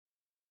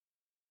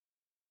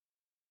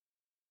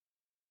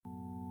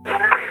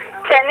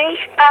Jenny,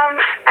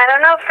 I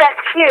don't know if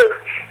that's you.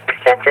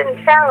 That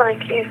didn't sound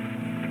like you.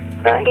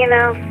 But, you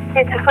know,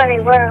 it's a funny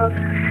world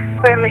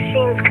where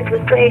machines could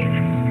replace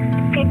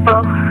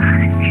people.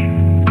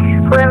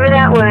 Whoever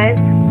that was,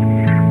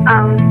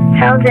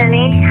 tell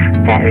Jenny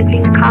that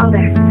Regina called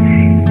her.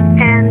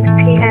 And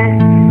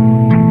P.S.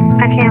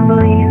 I can't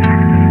believe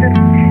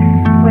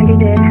what you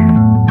did.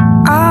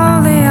 All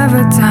the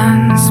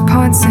evidence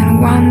points in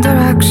one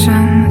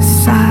direction.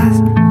 Says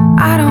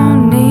I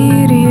don't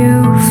need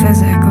you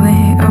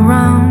physically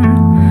around.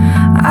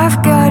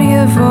 I've got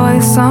your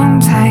voice on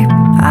tape,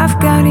 I've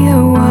got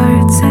your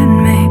words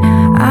in me.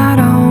 I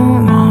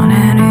don't want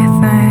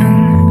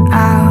anything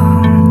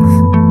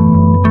else.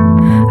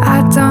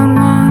 I don't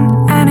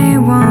want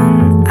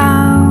anyone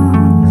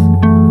else.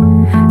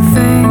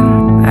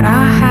 Thing that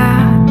I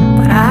had,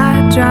 but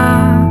I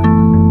dropped.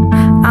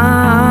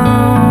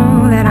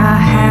 Oh, that I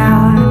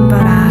had,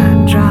 but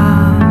I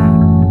dropped.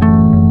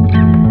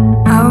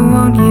 I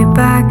want you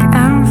back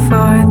and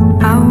forth.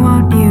 I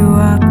want you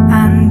up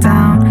and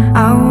down.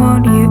 I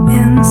want you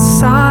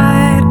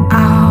inside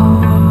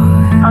out.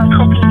 I was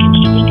hoping you could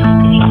keep me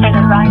company for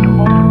the ride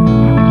home,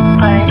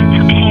 but it's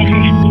okay if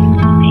you're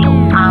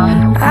sleeping.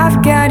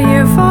 I've got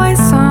your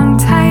voice on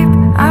tape,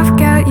 I've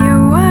got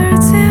your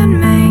words in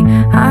me.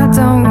 I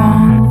don't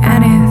want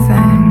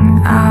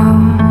anything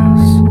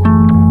else.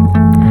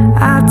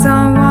 I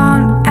don't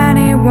want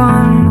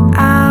anyone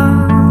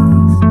else.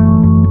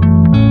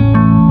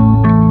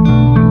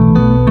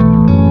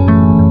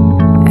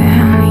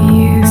 And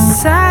you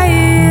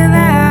say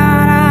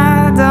that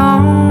I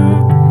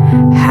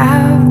don't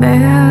have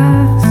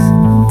this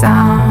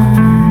down.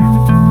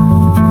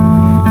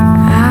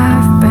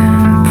 I've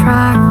been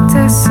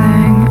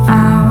practicing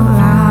out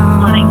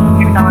loud. Loading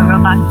your dollar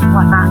robots and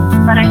whatnot.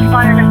 But I just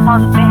wanted to call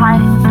to say hi.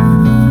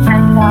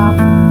 And, I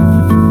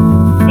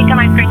think I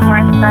might bring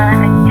Martha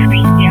and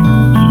Tracy up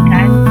to you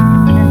guys.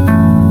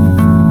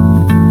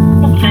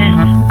 That's it.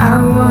 I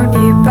want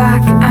you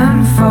back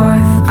and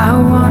forth. I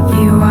want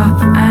you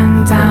up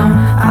and down.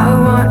 I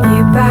want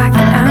you back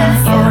and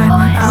forth.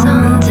 I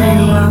want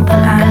you up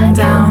and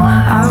down. I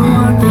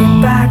want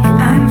you back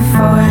and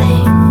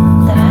forth.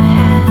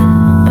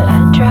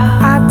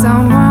 I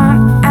don't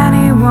want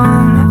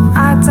anyone. I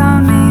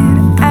don't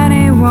need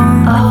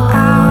anyone else.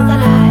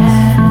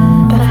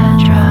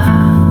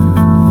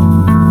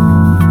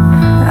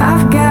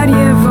 I've got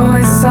your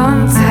voice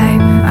on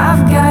tape.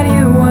 I've got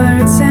your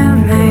words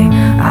in me.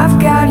 I've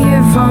got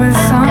your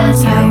voice on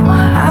tape.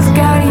 I've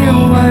got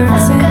your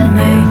words in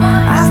me.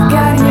 I've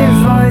got your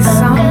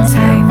voice on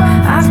tape.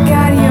 I've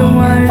got your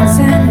words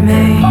in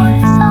me. I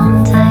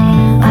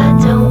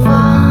don't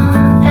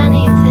want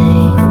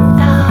anything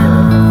else.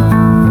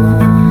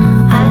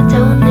 I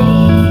don't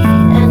need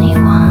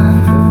anyone.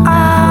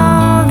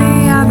 All the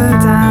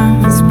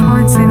evidence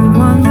points in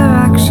one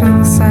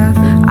direction. Says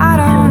I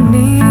don't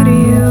need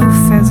you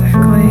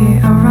physically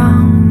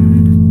around.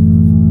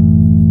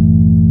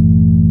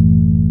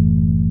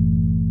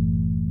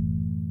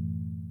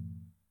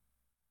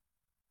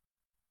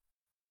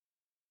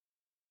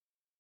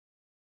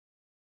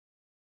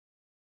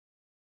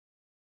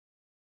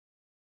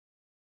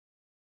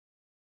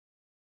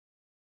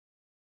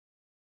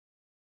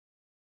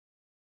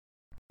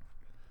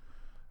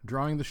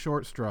 Drawing the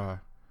Short Straw,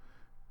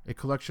 a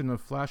collection of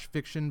flash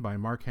fiction by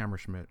Mark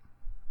Hammerschmidt.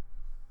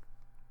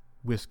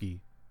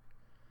 Whiskey.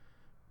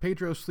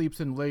 Pedro sleeps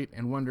in late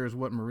and wonders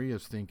what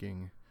Maria's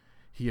thinking.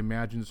 He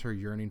imagines her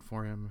yearning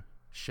for him,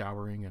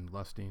 showering and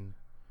lusting.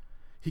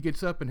 He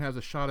gets up and has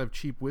a shot of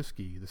cheap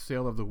whiskey, the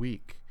sale of the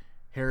week,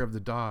 hair of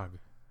the dog.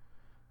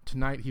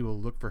 Tonight he will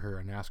look for her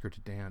and ask her to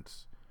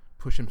dance,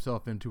 push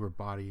himself into her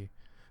body,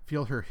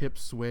 feel her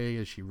hips sway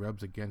as she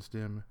rubs against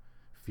him,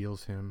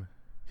 feels him.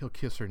 He'll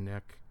kiss her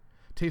neck,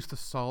 taste the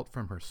salt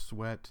from her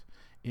sweat,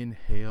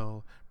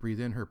 inhale,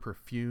 breathe in her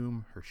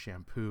perfume, her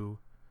shampoo.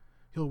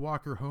 He'll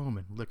walk her home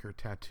and lick her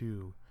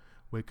tattoo,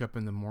 wake up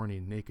in the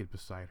morning naked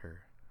beside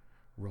her,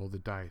 roll the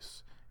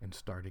dice and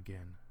start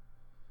again.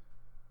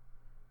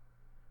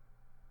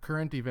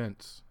 Current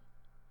events.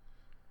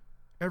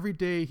 Every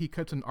day he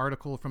cuts an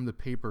article from the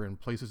paper and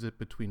places it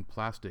between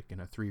plastic in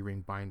a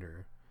 3-ring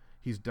binder.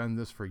 He's done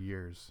this for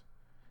years.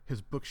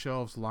 His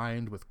bookshelves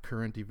lined with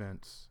current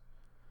events.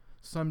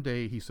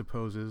 Someday, he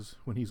supposes,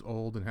 when he's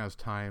old and has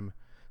time,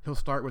 he'll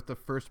start with the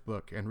first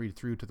book and read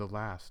through to the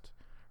last,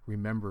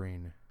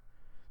 remembering.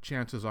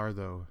 Chances are,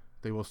 though,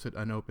 they will sit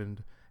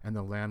unopened, and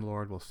the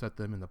landlord will set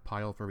them in the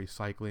pile for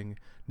recycling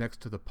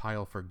next to the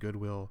pile for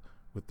goodwill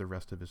with the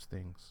rest of his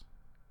things.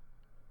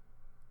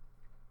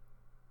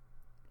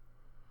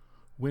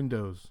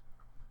 Windows.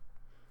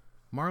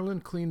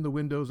 Marlon cleaned the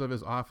windows of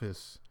his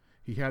office.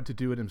 He had to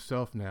do it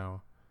himself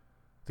now.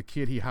 The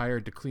kid he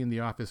hired to clean the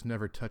office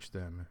never touched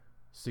them.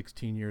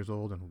 16 years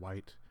old and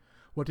white.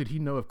 What did he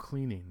know of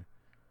cleaning?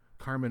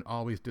 Carmen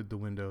always did the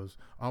windows,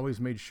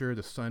 always made sure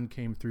the sun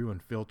came through and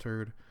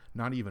filtered,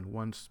 not even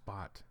one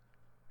spot.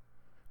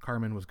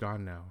 Carmen was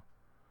gone now.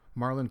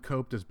 Marlon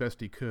coped as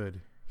best he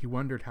could. He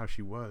wondered how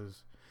she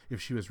was.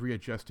 if she was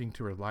readjusting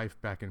to her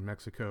life back in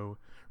Mexico,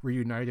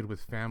 reunited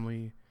with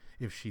family,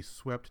 if she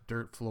swept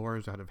dirt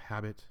floors out of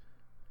habit.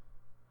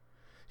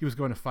 He was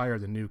going to fire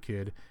the new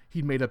kid.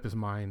 He'd made up his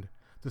mind.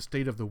 The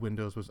state of the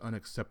windows was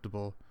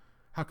unacceptable.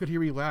 How could he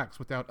relax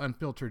without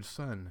unfiltered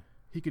sun?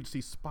 He could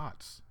see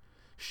spots,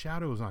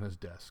 shadows on his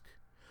desk.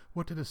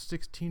 What did a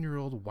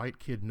 16-year-old white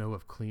kid know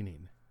of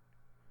cleaning?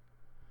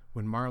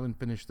 When Marlon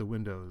finished the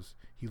windows,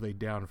 he lay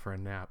down for a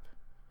nap.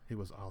 It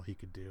was all he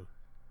could do.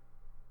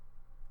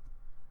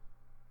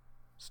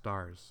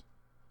 Stars.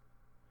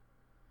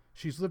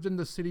 She's lived in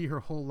the city her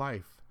whole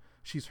life.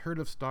 She's heard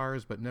of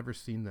stars but never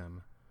seen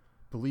them.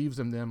 Believes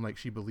in them like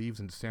she believes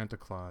in Santa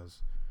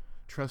Claus.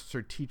 Trusts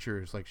her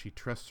teachers like she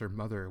trusts her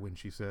mother when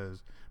she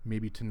says,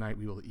 "Maybe tonight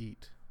we will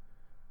eat."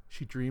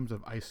 She dreams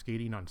of ice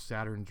skating on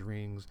Saturn's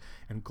rings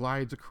and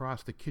glides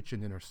across the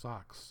kitchen in her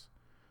socks.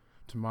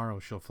 Tomorrow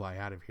she'll fly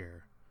out of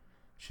here.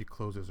 She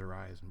closes her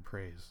eyes and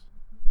prays.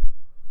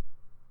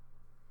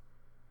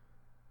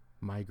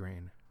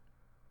 Migraine.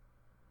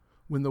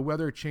 When the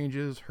weather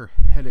changes, her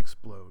head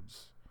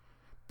explodes.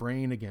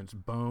 Brain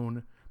against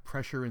bone,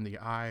 pressure in the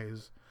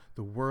eyes,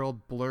 the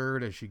world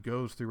blurred as she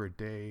goes through her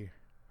day,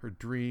 her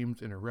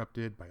dreams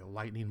interrupted by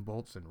lightning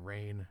bolts and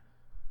rain.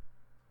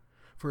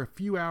 For a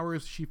few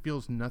hours, she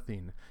feels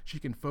nothing. She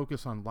can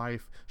focus on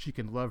life, she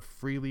can love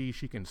freely,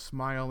 she can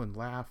smile and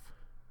laugh,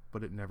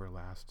 but it never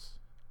lasts.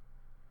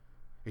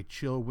 A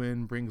chill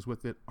wind brings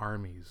with it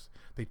armies.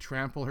 They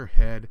trample her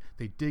head,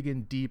 they dig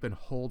in deep and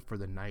hold for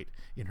the night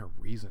in her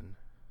reason.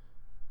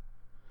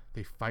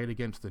 They fight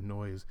against the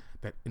noise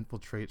that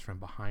infiltrates from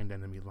behind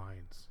enemy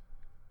lines.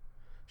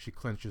 She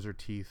clenches her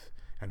teeth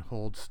and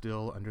holds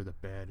still under the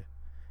bed,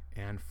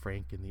 Anne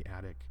Frank in the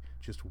attic,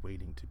 just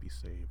waiting to be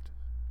saved.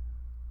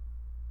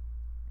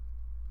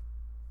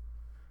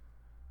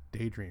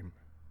 Daydream.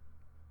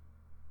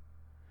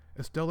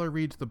 Estella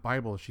reads the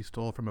Bible she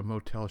stole from a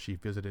motel she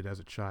visited as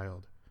a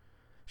child.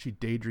 She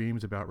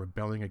daydreams about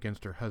rebelling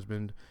against her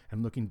husband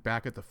and looking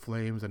back at the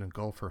flames that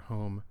engulf her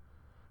home,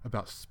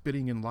 about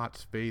spitting in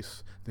Lot's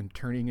face, then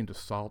turning into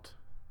salt,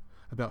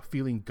 about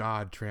feeling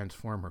God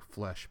transform her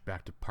flesh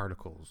back to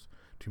particles,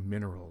 to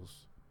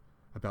minerals,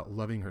 about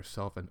loving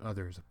herself and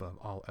others above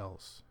all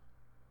else.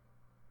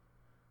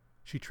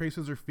 She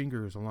traces her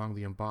fingers along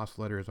the embossed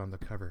letters on the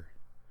cover.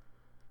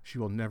 She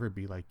will never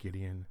be like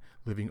Gideon,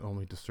 living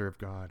only to serve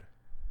God.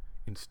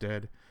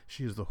 Instead,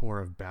 she is the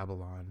whore of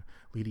Babylon,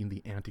 leading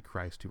the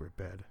Antichrist to her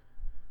bed.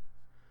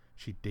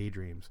 She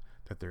daydreams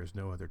that there is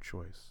no other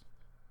choice.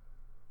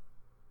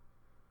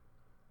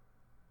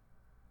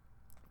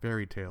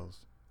 Fairy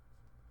tales.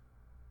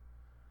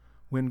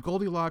 When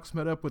Goldilocks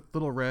met up with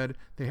Little Red,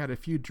 they had a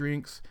few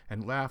drinks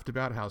and laughed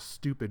about how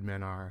stupid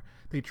men are.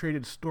 They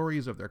traded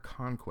stories of their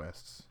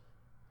conquests.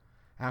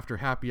 After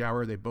happy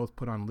hour, they both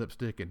put on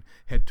lipstick and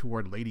head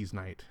toward ladies'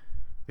 night.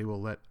 They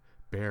will let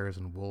bears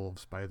and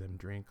wolves buy them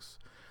drinks.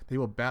 They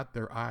will bat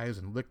their eyes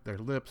and lick their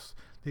lips.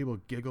 They will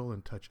giggle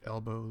and touch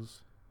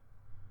elbows.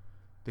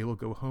 They will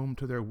go home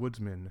to their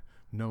woodsmen,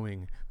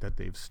 knowing that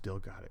they've still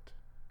got it.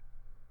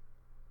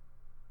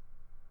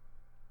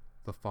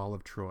 The Fall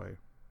of Troy.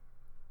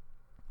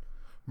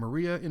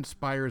 Maria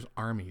inspires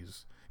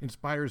armies,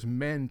 inspires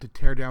men to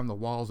tear down the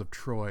walls of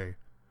Troy.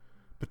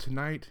 But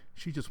tonight,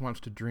 she just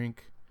wants to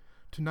drink,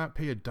 to not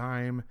pay a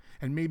dime,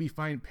 and maybe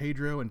find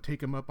Pedro and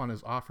take him up on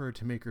his offer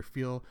to make her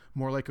feel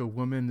more like a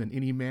woman than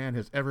any man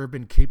has ever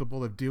been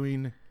capable of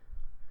doing.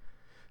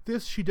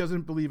 This she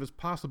doesn't believe is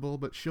possible,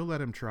 but she'll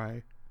let him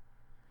try.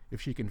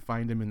 If she can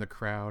find him in the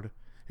crowd,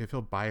 if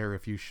he'll buy her a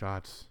few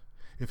shots,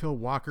 if he'll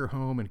walk her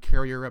home and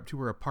carry her up to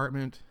her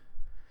apartment,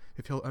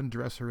 if he'll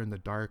undress her in the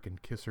dark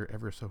and kiss her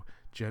ever so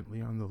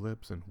gently on the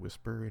lips and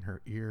whisper in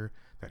her ear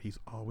that he's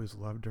always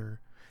loved her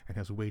and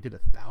has waited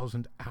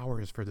 1,000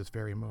 hours for this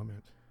very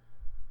moment.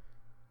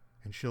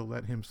 And she'll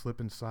let him slip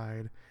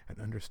inside and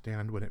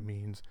understand what it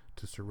means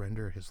to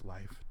surrender his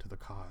life to the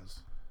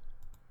cause.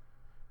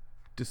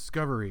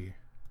 Discovery.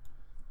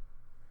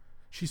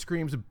 She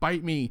screams,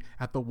 "Bite me!"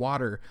 at the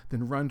water,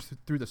 then runs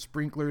through the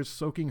sprinklers,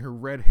 soaking her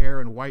red hair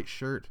and white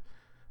shirt.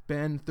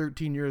 Ben,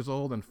 13 years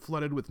old and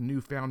flooded with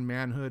newfound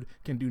manhood,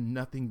 can do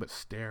nothing but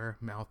stare,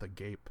 mouth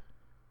agape.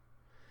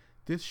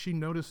 This she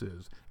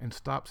notices and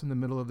stops in the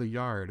middle of the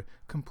yard,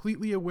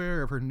 completely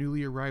aware of her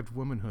newly arrived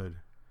womanhood.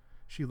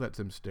 She lets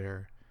him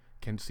stare,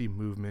 can see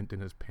movement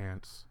in his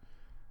pants.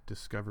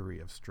 Discovery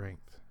of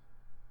strength.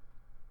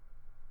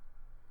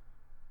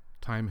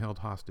 Time held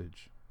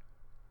hostage.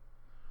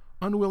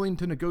 Unwilling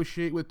to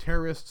negotiate with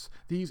terrorists,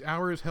 these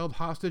hours held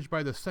hostage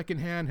by the second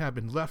hand have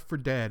been left for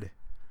dead.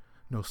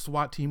 No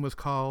SWAT team was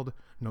called,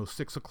 no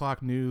 6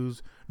 o'clock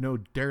news, no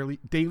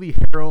Daily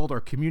Herald or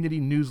community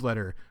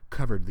newsletter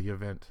covered the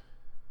event.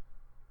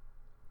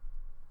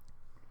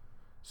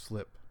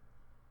 Slip.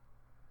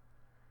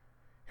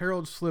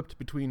 Harold slipped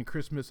between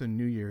Christmas and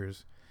New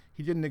Year's.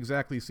 He didn't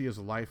exactly see his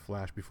life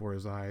flash before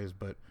his eyes,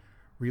 but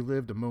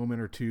relived a moment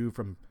or two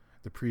from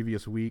the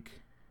previous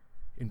week.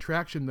 In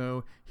traction,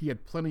 though, he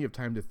had plenty of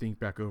time to think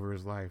back over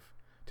his life,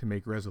 to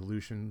make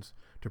resolutions,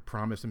 to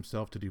promise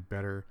himself to do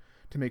better,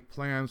 to make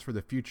plans for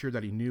the future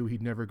that he knew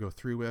he'd never go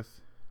through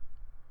with.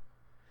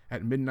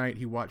 At midnight,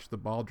 he watched the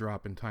ball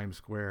drop in Times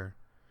Square.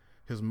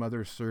 His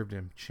mother served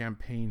him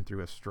champagne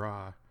through a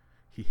straw.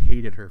 He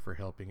hated her for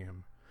helping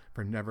him,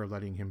 for never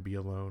letting him be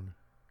alone.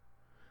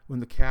 When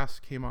the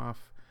cast came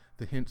off,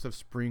 the hints of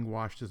spring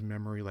washed his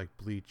memory like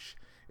bleach,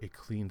 a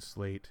clean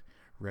slate,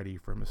 ready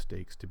for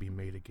mistakes to be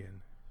made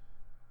again.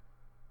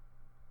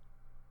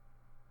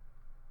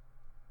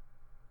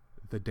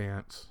 The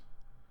dance.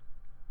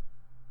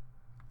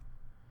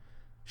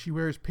 She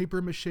wears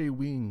papier-mâché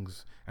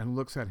wings and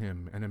looks at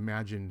him and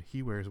imagines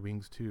he wears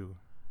wings too.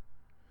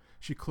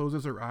 She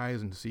closes her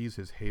eyes and sees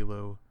his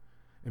halo,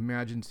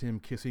 imagines him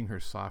kissing her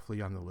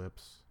softly on the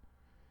lips.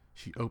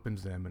 She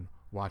opens them and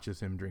watches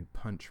him drink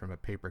punch from a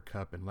paper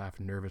cup and laugh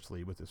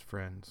nervously with his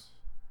friends.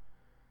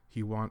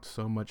 He wants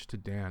so much to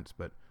dance,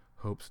 but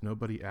hopes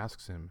nobody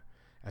asks him,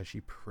 as she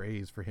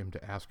prays for him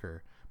to ask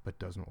her, but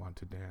doesn't want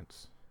to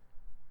dance.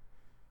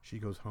 She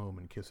goes home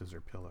and kisses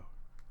her pillow.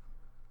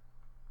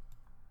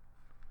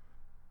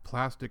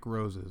 Plastic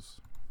roses.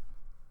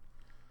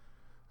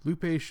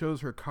 Lupe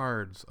shows her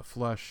cards, a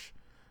flush.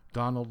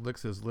 Donald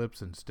licks his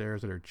lips and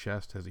stares at her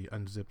chest as he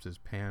unzips his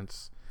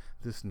pants.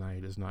 This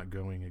night is not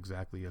going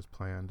exactly as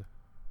planned.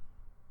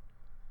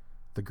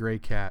 The gray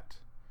cat.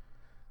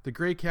 The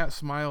gray cat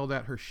smiled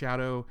at her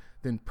shadow,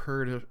 then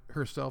purred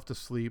herself to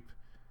sleep.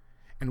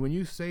 And when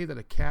you say that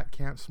a cat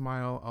can't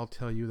smile, I'll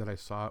tell you that I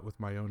saw it with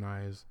my own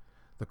eyes.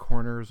 The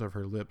corners of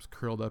her lips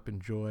curled up in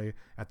joy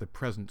at the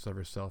presence of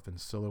herself in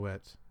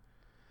silhouette.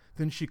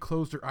 Then she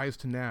closed her eyes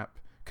to nap,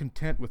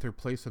 content with her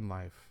place in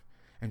life,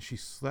 and she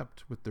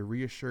slept with the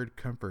reassured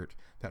comfort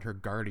that her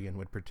guardian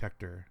would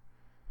protect her,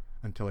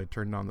 until I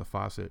turned on the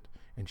faucet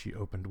and she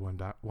opened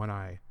one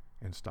eye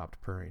and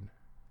stopped purring.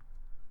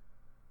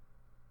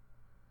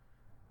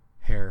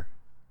 Hair.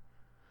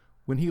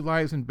 When he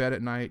lies in bed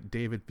at night,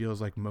 David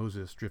feels like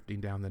Moses drifting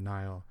down the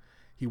Nile.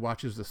 He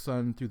watches the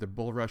sun through the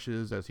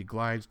bulrushes as he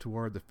glides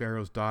toward the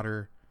Pharaoh's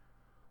daughter.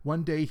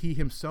 One day he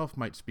himself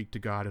might speak to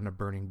God in a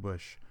burning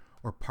bush,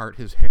 or part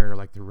his hair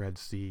like the Red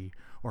Sea,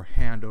 or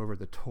hand over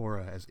the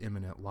Torah as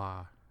imminent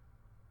law.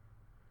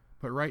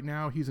 But right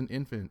now he's an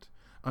infant,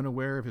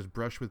 unaware of his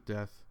brush with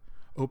death,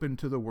 open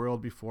to the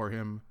world before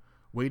him,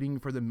 waiting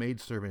for the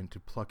maidservant to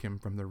pluck him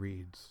from the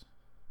reeds.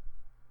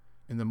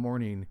 In the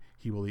morning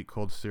he will eat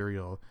cold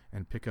cereal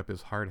and pick up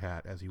his hard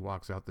hat as he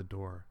walks out the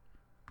door,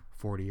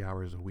 40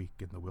 hours a week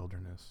in the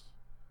wilderness.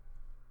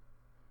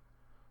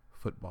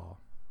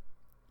 Football.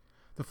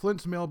 The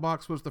Flint's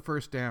mailbox was the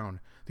first down,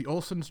 the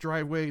Olsons'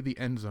 driveway the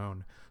end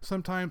zone.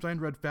 Sometimes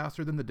I'd run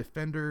faster than the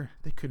defender.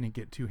 They couldn't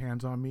get two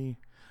hands on me.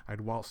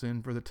 I'd waltz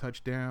in for the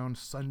touchdown,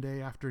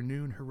 Sunday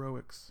afternoon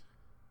heroics.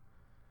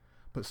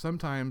 But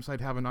sometimes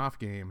I'd have an off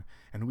game,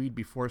 and we'd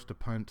be forced to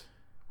punt,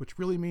 which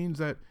really means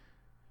that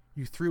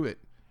you threw it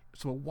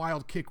so a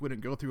wild kick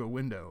wouldn't go through a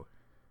window.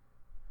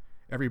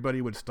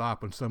 Everybody would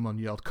stop when someone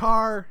yelled,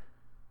 "Car!"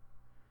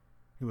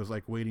 It was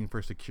like waiting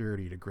for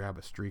security to grab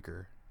a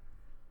streaker.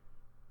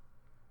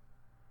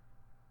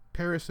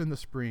 Paris in the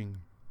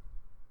spring.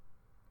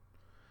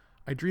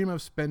 I dream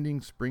of spending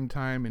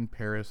springtime in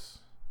Paris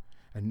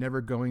and never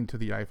going to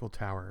the Eiffel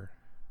Tower,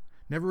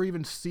 never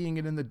even seeing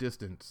it in the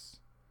distance.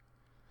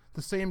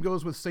 The same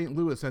goes with St.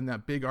 Louis and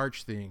that big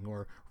arch thing,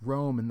 or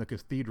Rome and the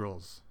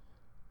cathedrals.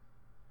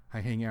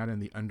 I hang out in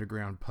the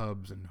underground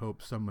pubs and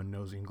hope someone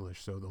knows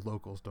English so the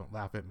locals don't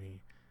laugh at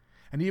me.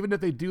 And even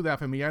if they do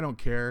laugh at me, I don't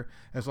care,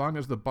 as long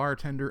as the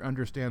bartender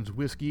understands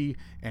whiskey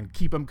and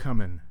keep 'em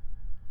coming.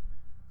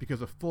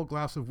 Because a full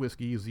glass of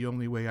whiskey is the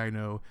only way I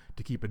know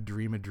to keep a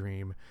dream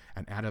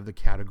and out of the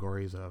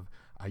categories of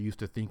I used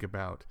to think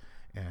about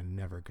and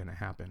never gonna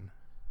happen.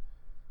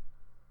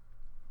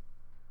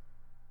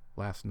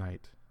 Last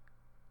night.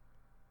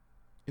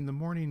 In the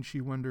morning,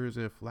 she wonders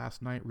if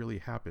last night really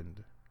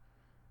happened.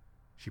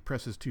 She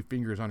presses 2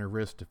 fingers on her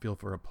wrist to feel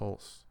for a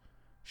pulse.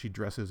 She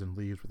dresses and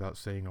leaves without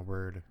saying a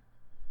word.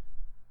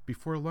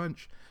 Before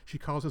lunch, she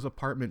calls his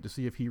apartment to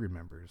see if he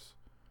remembers.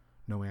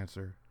 No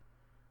answer.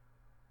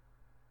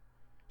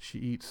 She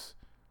eats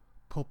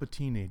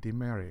polpettine di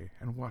mare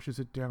and washes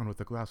it down with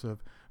a glass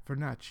of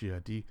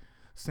Vernaccia di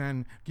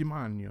San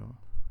Gimignano.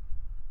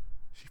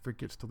 She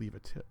forgets to leave a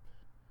tip.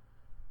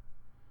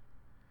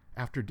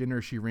 After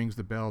dinner, she rings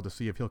the bell to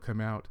see if he'll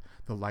come out.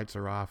 The lights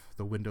are off.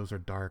 The windows are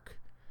dark.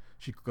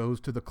 She goes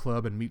to the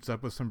club and meets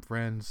up with some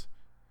friends.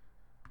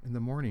 In the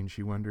morning,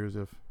 she wonders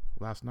if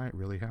last night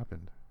really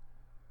happened.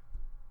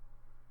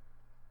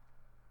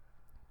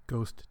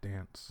 Ghost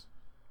dance.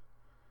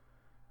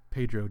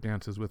 Pedro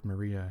dances with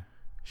Maria.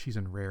 She's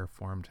in rare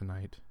form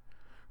tonight.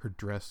 Her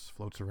dress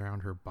floats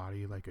around her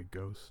body like a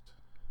ghost.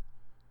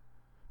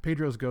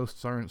 Pedro's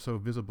ghosts aren't so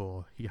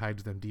visible. He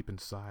hides them deep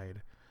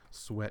inside.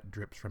 Sweat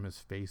drips from his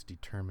face,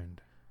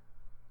 determined.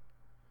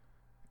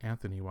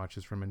 Anthony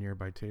watches from a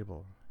nearby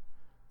table,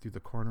 through the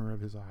corner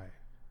of his eye,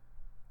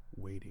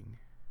 waiting.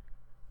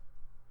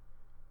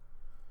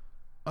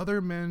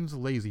 Other men's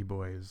lazy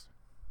boys.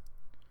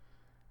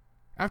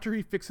 After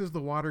he fixes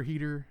the water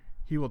heater,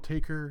 he will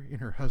take her in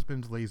her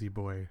husband's lazy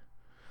boy.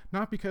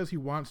 Not because he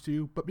wants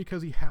to, but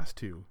because he has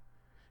to.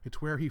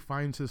 It's where he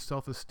finds his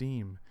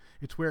self-esteem.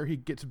 It's where he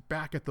gets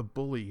back at the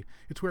bully.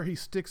 It's where he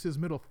sticks his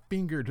middle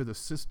finger to the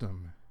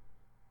system.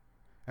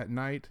 At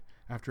night,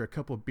 after a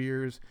couple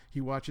beers,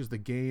 he watches the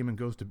game and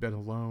goes to bed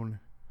alone.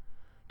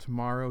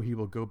 Tomorrow he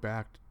will go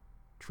back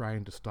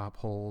trying to stop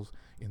holes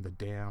in the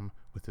dam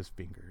with his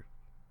finger.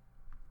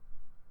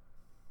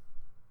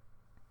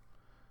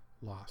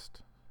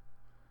 Lost.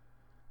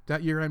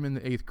 That year I'm in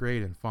the 8th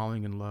grade and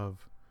falling in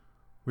love.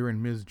 We were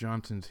in Ms.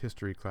 Johnson's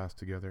history class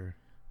together.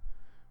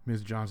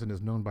 Ms. Johnson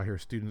is known by her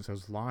students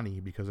as Lonnie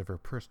because of her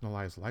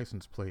personalized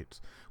license plates,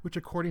 which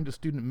according to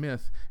student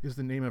myth is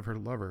the name of her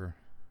lover.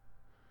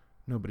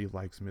 Nobody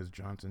likes Ms.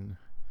 Johnson.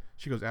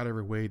 She goes out of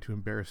her way to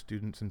embarrass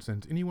students and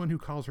sends anyone who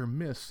calls her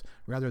Miss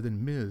rather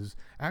than Ms.,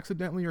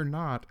 accidentally or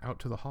not, out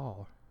to the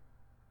hall.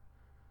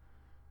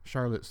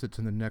 Charlotte sits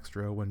in the next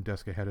row, one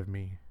desk ahead of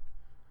me.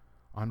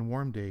 On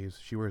warm days,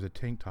 she wears a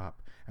tank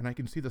top, and I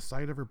can see the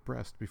side of her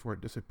breast before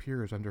it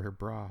disappears under her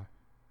bra.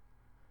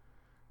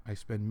 I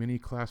spend many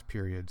class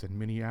periods and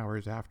many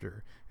hours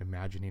after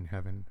imagining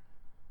heaven.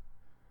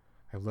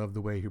 I love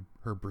the way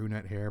her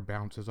brunette hair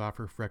bounces off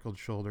her freckled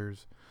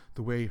shoulders,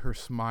 the way her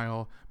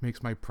smile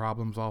makes my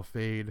problems all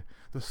fade,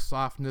 the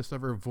softness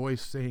of her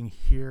voice saying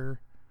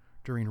 "here"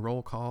 during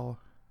roll call.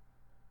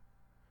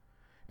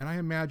 And I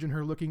imagine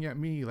her looking at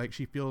me like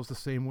she feels the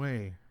same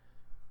way.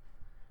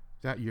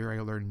 That year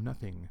I learned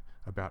nothing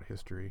about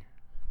history.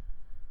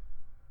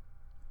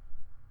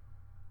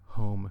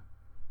 Home.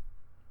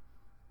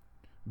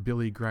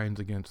 Billy grinds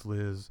against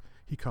Liz.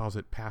 He calls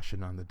it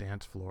passion on the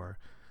dance floor.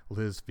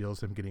 Liz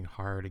feels him getting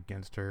hard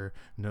against her,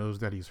 knows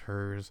that he's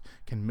hers,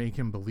 can make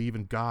him believe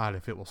in God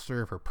if it will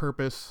serve her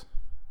purpose.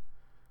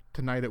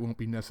 Tonight it won't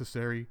be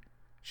necessary.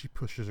 She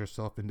pushes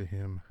herself into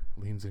him,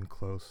 leans in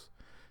close,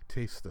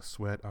 tastes the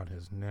sweat on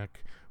his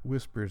neck,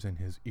 whispers in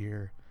his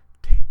ear,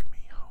 "Take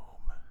me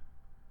home."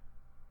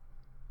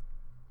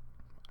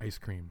 Ice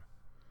cream.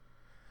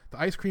 The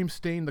ice cream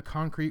stained the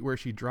concrete where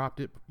she dropped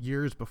it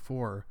years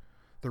before.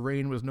 The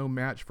rain was no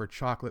match for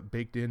chocolate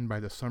baked in by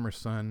the summer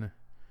sun.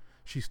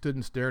 She stood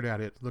and stared at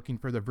it, looking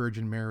for the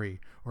Virgin Mary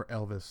or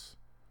Elvis.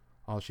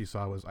 All she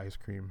saw was ice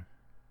cream.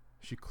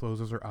 She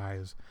closes her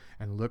eyes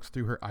and looks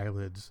through her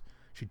eyelids.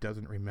 She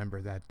doesn't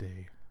remember that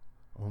day,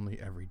 only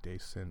every day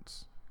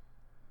since.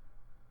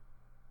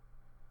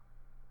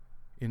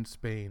 In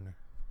Spain.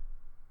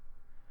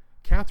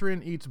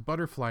 Catherine eats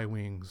butterfly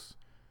wings.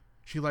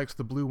 She likes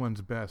the blue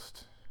ones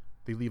best.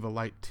 They leave a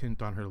light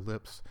tint on her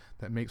lips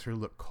that makes her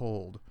look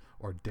cold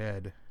or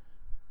dead.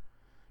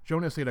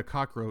 Jonas ate a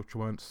cockroach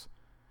once.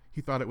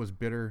 He thought it was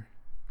bitter.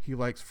 He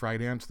likes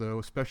fried ants, though,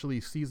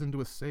 especially seasoned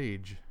with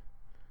sage.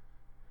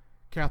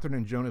 Catherine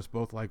and Jonas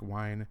both like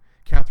wine.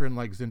 Catherine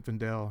likes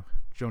Zinfandel.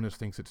 Jonas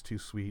thinks it's too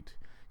sweet.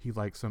 He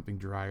likes something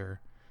drier.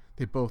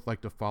 They both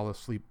like to fall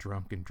asleep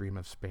drunk and dream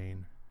of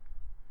Spain.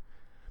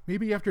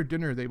 Maybe after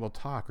dinner they will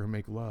talk or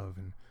make love,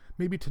 and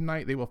maybe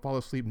tonight they will fall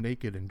asleep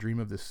naked and dream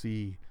of the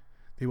sea.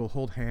 They will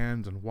hold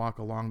hands and walk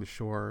along the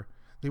shore.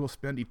 They will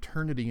spend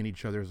eternity in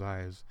each other's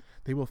eyes.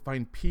 They will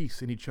find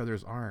peace in each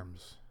other's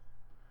arms.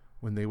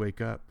 When they wake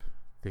up,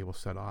 they will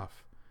set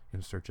off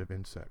in search of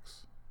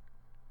insects.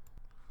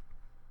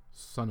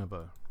 Son of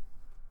a.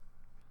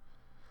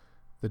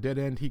 The dead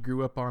end he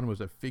grew up on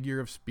was a figure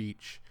of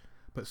speech,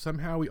 but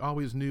somehow we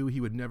always knew he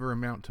would never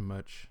amount to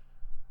much.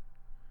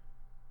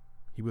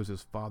 He was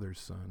his father's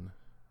son,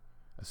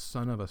 a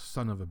son of a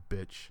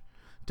bitch,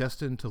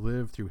 destined to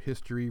live through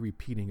history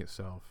repeating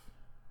itself.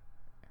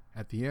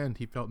 At the end,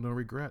 he felt no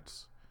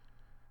regrets.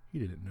 He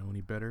didn't know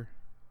any better.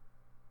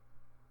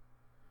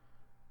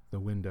 The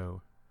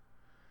window.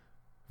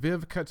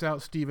 Viv cuts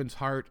out Stephen's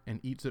heart and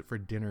eats it for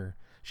dinner.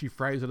 She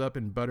fries it up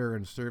in butter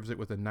and serves it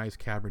with a nice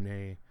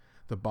Cabernet,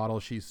 the bottle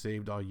she's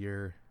saved all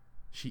year.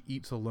 She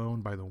eats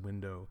alone by the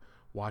window,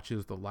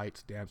 watches the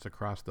lights dance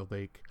across the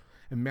lake,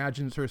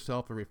 imagines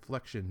herself a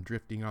reflection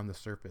drifting on the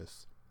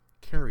surface,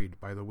 carried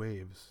by the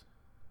waves.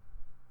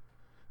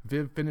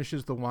 Viv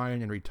finishes the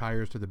wine and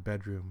retires to the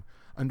bedroom.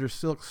 Under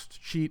silk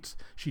sheets,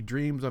 she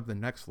dreams of the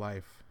next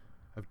life,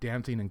 of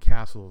dancing in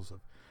castles,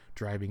 of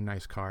driving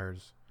nice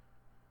cars.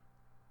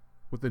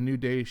 With the new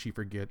day, she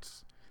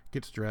forgets,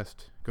 gets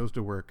dressed, goes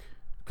to work,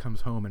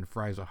 comes home and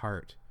fries a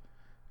heart,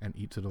 and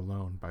eats it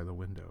alone by the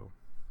window.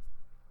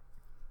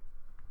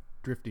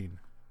 Drifting.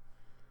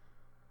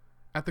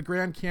 At the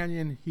Grand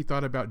Canyon, he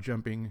thought about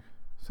jumping,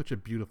 such a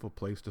beautiful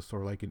place to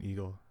soar like an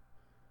eagle.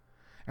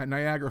 At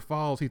Niagara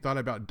Falls, he thought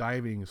about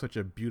diving, such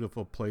a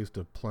beautiful place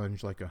to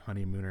plunge like a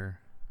honeymooner.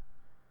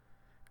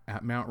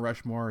 At Mount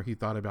Rushmore, he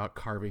thought about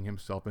carving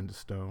himself into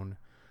stone,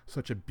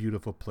 such a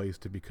beautiful place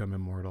to become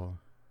immortal.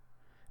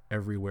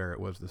 Everywhere it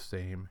was the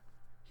same.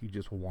 He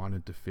just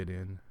wanted to fit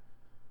in.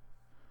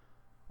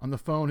 On the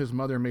phone, his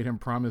mother made him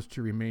promise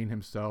to remain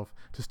himself,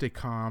 to stay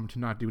calm, to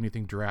not do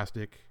anything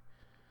drastic.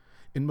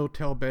 In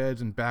motel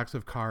beds and backs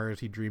of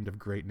cars, he dreamed of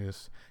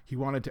greatness. He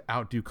wanted to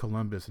outdo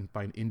Columbus and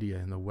find India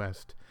in the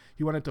West.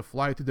 He wanted to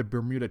fly through the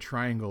Bermuda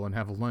Triangle and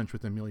have lunch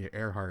with Amelia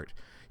Earhart.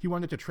 He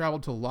wanted to travel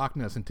to Loch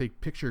Ness and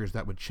take pictures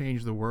that would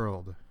change the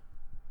world.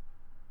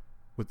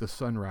 With the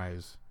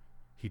sunrise,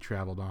 he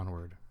traveled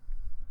onward.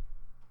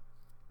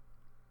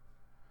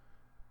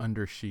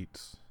 Under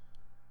sheets.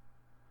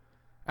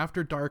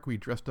 After dark, we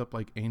dressed up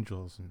like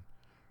angels and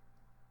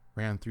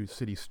ran through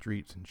city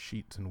streets in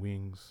sheets and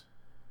wings.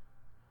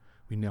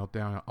 We knelt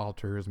down at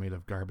altars made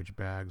of garbage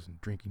bags and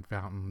drinking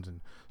fountains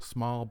and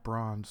small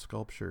bronze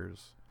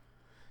sculptures.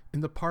 In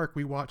the park,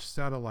 we watched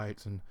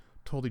satellites and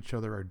told each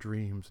other our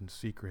dreams and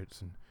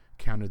secrets and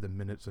counted the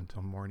minutes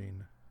until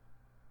morning.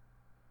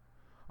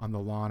 On the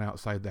lawn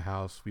outside the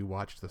house, we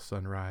watched the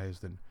sunrise,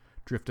 then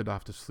drifted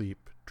off to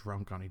sleep,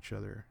 drunk on each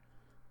other.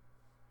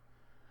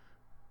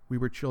 We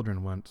were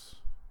children once.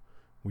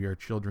 We are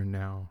children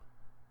now.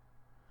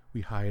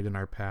 We hide in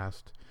our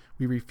past.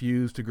 We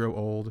refuse to grow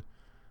old.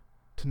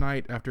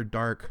 Tonight, after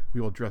dark,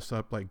 we will dress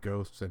up like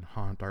ghosts and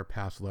haunt our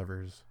past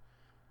lovers.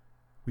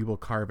 We will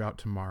carve out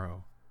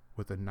tomorrow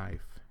with a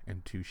knife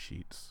and 2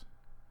 sheets.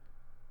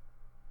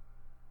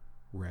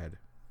 Red.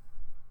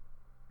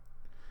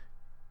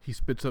 He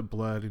spits up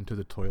blood into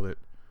the toilet,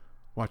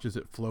 watches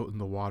it float in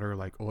the water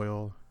like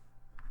oil,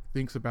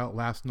 thinks about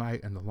last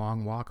night and the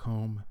long walk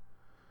home,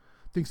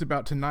 thinks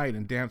about tonight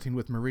and dancing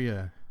with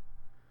Maria.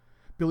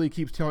 Billy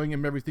keeps telling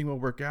him everything will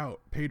work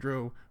out.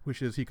 Pedro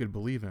wishes he could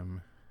believe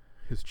him.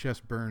 His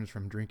chest burns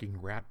from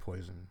drinking rat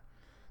poison,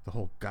 the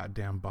whole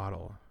goddamn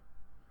bottle.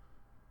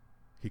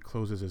 He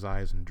closes his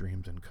eyes and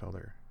dreams in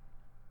color.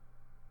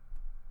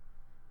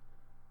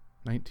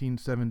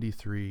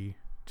 1973-2.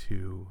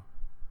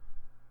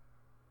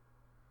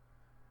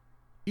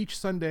 Each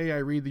Sunday I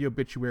read the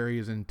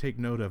obituaries and take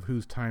note of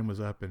whose time was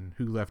up and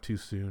who left too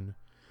soon.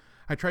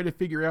 I try to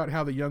figure out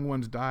how the young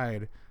ones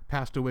died,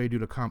 passed away due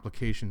to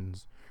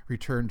complications,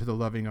 returned to the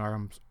loving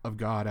arms of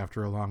God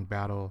after a long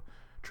battle,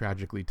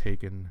 tragically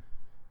taken.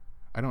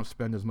 I don't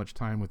spend as much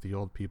time with the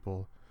old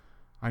people.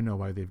 I know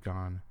why they've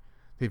gone.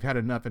 They've had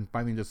enough and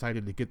finally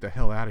decided to get the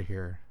hell out of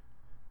here.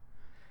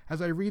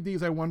 As I read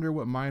these, I wonder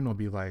what mine will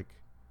be like.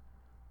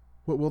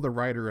 What will the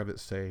writer of it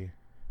say?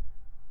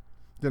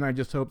 Then I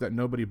just hope that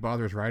nobody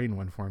bothers writing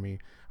one for me.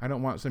 I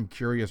don't want some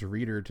curious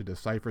reader to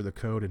decipher the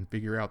code and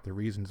figure out the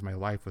reasons my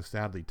life was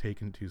sadly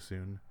taken too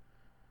soon.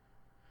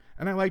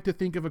 And I like to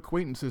think of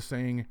acquaintances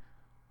saying,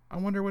 I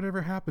wonder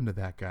whatever happened to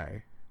that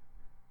guy.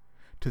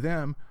 To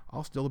them,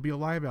 I'll still be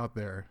alive out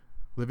there,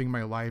 living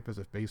my life as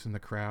a face in the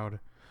crowd,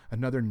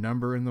 another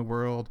number in the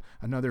world,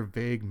 another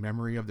vague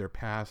memory of their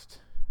past.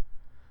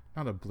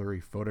 Not a blurry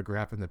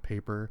photograph in the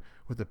paper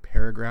with a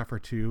paragraph or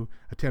two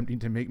attempting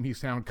to make me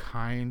sound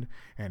kind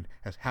and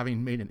as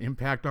having made an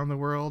impact on the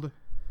world.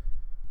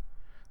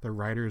 The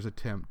writer's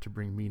attempt to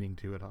bring meaning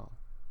to it all.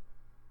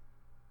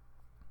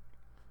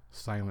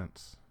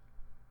 Silence.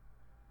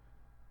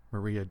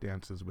 Maria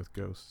dances with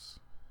ghosts,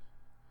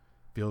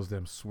 feels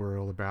them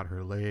swirl about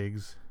her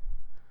legs.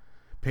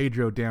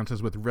 Pedro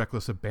dances with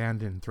reckless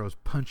abandon, throws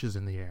punches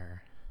in the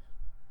air.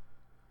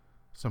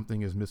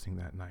 Something is missing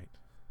that night.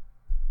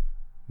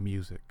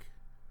 Music.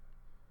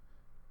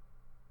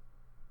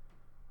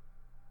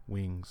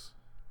 Wings.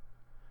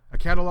 A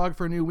catalog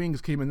for new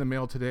wings came in the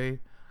mail today.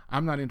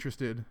 I'm not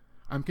interested.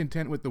 I'm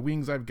content with the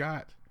wings I've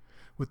got,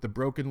 with the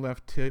broken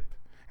left tip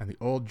and the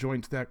old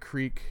joints that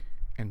creak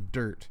and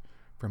dirt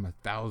from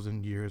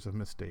 1,000 years of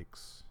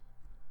mistakes.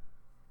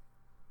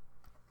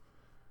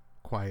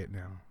 Quiet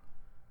now.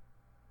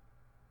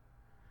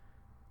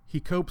 He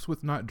copes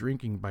with not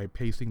drinking by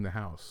pacing the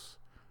house,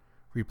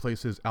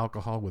 replaces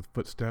alcohol with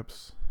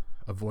footsteps,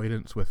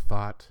 avoidance with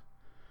thought,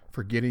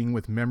 forgetting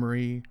with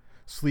memory,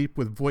 sleep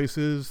with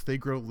voices. They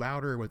grow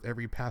louder with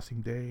every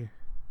passing day.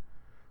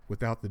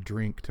 Without the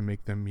drink to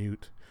make them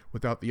mute,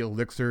 without the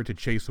elixir to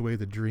chase away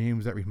the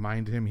dreams that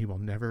remind him he will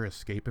never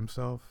escape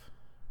himself.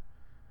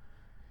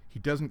 He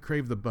doesn't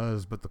crave the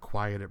buzz, but the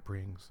quiet it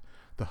brings,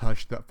 the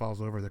hush that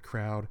falls over the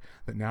crowd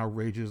that now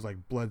rages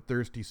like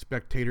bloodthirsty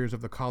spectators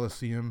of the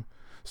Colosseum,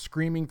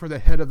 screaming for the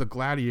head of the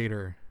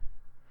gladiator,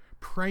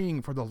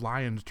 praying for the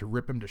lions to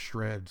rip him to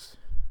shreds,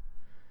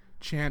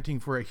 chanting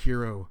for a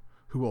hero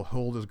who will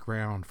hold his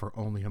ground for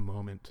only a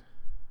moment.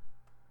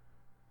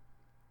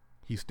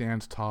 He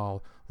stands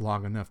tall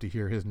long enough to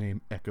hear his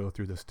name echo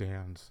through the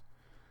stands,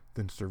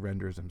 then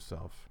surrenders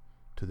himself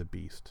to the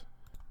beast.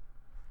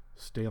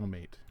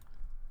 Stalemate.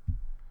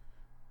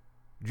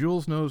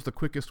 Jules knows the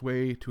quickest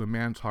way to a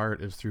man's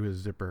heart is through his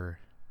zipper.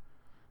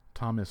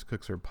 Thomas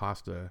cooks her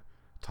pasta,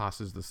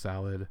 tosses the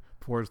salad,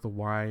 pours the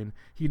wine.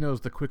 He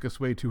knows the quickest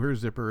way to her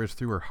zipper is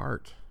through her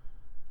heart.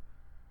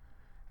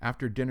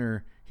 After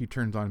dinner, he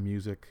turns on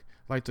music,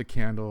 lights a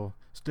candle,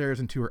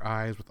 stares into her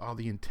eyes with all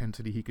the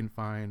intensity he can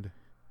find.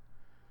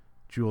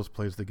 Jules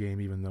plays the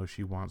game even though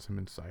she wants him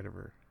inside of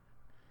her.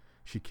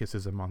 She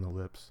kisses him on the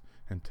lips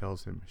and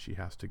tells him she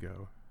has to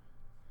go.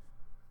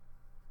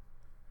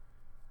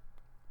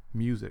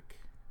 Music.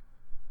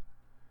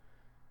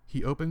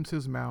 He opens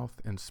his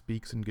mouth and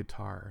speaks in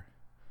guitar.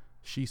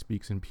 She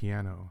speaks in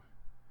piano.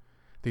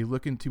 They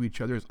look into each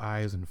other's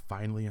eyes and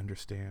finally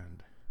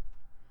understand.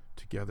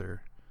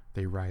 Together,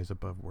 they rise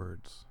above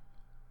words.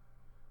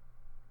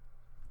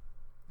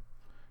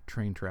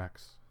 Train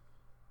tracks.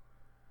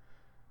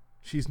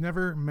 She's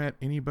never met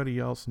anybody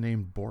else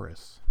named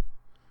Boris.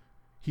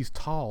 He's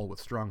tall with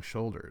strong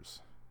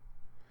shoulders.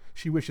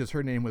 She wishes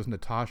her name was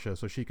Natasha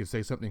so she could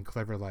say something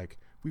clever like,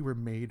 "We were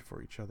made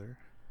for each other."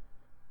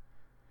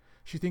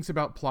 She thinks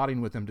about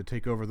plotting with him to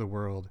take over the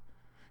world.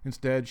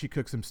 Instead, she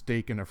cooks him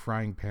steak in a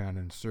frying pan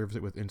and serves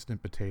it with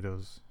instant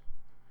potatoes.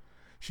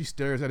 She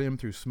stares at him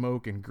through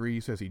smoke and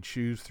grease as he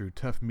chews through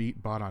tough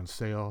meat bought on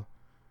sale.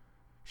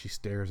 She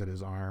stares at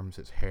his arms,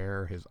 his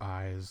hair, his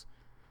eyes.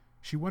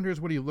 She wonders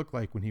what he looked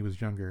like when he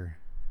was younger.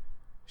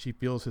 She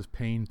feels his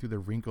pain through the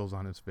wrinkles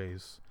on his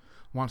face,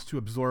 wants to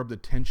absorb the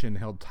tension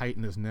held tight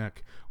in his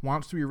neck,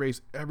 wants to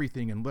erase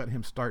everything and let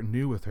him start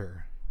new with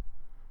her.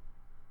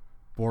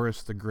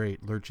 Boris the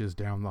Great lurches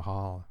down the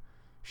hall.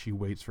 She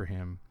waits for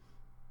him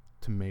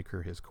to make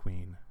her his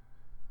queen.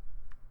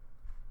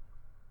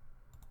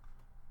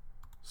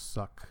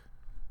 Suck.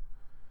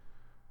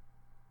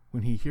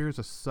 When he hears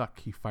a suck,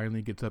 he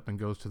finally gets up and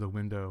goes to the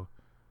window,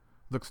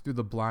 looks through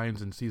the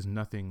blinds and sees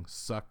nothing.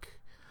 Suck.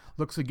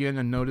 Looks again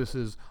and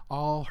notices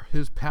all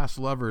his past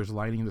lovers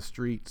lining the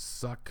street.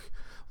 Suck.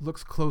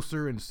 Looks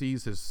closer and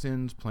sees his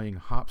sins playing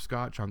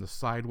hopscotch on the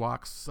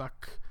sidewalk.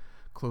 Suck.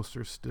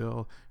 Closer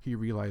still, he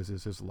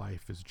realizes his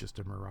life is just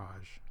a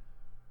mirage.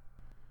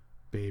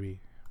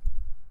 Baby.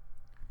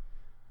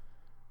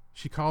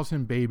 She calls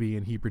him baby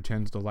and he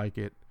pretends to like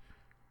it.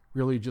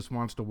 Really just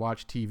wants to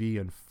watch TV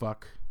and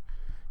fuck.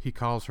 He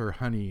calls her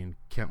honey and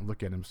can't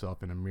look at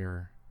himself in a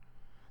mirror.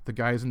 The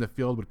guys in the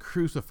field would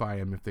crucify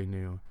him if they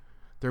knew.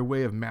 Their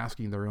way of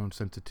masking their own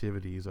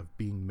sensitivities of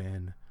being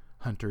men,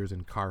 hunters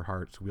in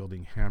Carhartts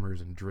wielding hammers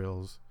and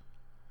drills.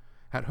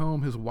 At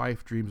home, his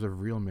wife dreams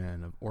of real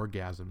men, of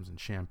orgasms and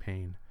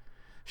champagne.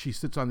 She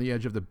sits on the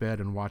edge of the bed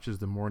and watches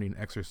the morning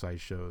exercise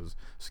shows,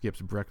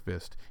 skips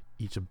breakfast,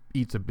 eats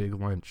a big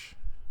lunch.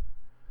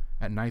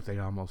 At night, they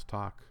almost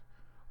talk,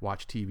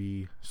 watch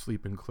TV,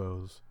 sleep in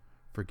clothes,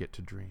 forget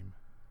to dream.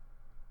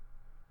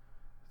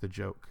 The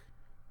joke.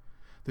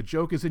 The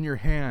joke is in your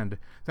hand.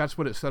 That's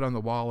what it said on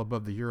the wall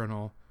above the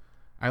urinal.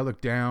 I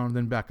looked down,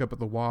 then back up at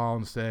the wall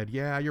and said,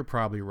 "Yeah, you're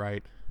probably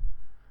right."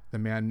 The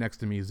man next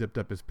to me zipped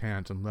up his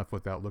pants and left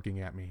without looking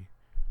at me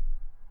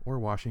or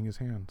washing his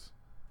hands.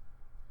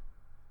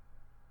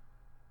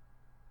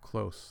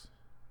 Close.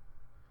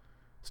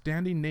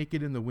 Standing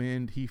naked in the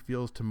wind, he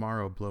feels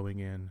tomorrow blowing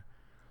in.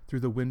 Through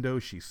the window,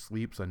 she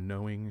sleeps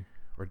unknowing,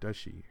 or does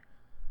she?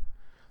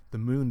 The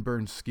moon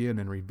burns skin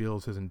and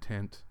reveals his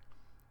intent.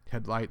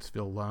 Headlights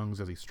fill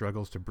lungs as he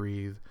struggles to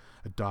breathe.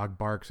 A dog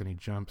barks and he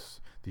jumps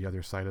the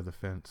other side of the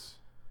fence.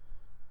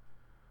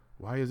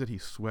 Why is it he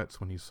sweats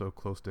when he's so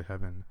close to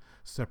heaven,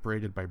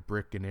 separated by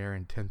brick and air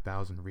and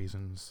 10,000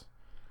 reasons?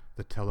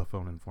 The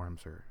telephone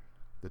informs her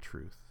the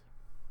truth.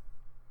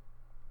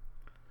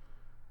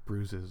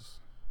 Bruises.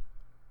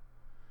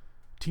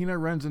 Tina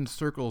runs in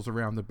circles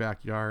around the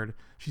backyard.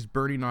 She's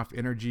burning off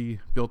energy,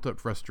 built up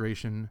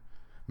frustration.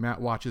 Matt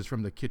watches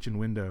from the kitchen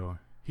window.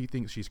 He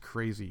thinks she's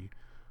crazy.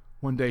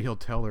 One day he'll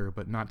tell her,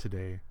 but not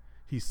today.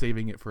 He's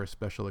saving it for a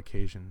special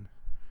occasion.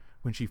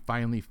 When she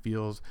finally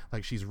feels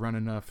like she's run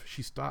enough,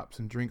 she stops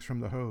and drinks from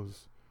the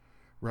hose.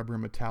 Rubber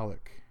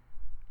metallic.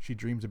 She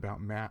dreams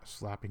about Matt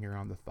slapping her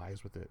on the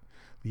thighs with it,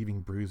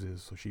 leaving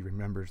bruises so she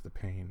remembers the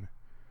pain.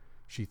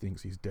 She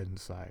thinks he's dead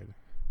inside.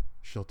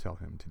 She'll tell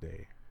him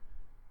today.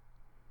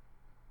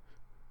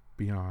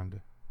 Beyond.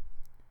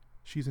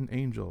 She's an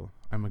angel.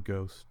 I'm a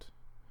ghost.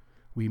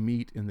 We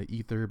meet in the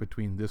ether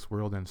between this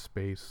world and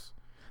space,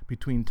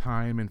 between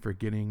time and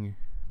forgetting,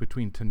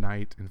 between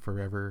tonight and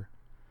forever.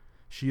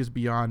 She is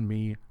beyond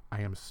me.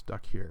 I am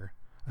stuck here.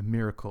 A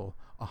miracle,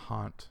 a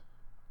haunt,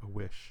 a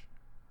wish.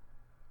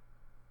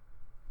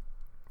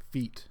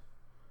 Feet.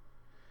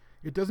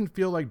 It doesn't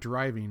feel like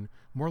driving,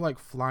 more like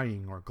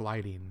flying or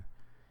gliding.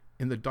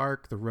 In the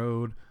dark, the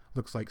road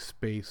looks like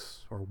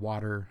space or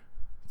water.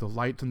 The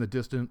lights in the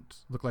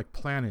distance look like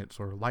planets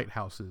or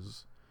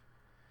lighthouses.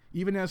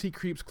 Even as he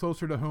creeps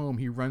closer to home,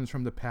 he runs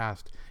from the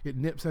past. It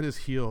nips at his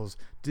heels,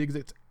 digs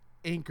its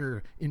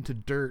anchor into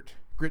dirt,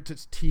 grits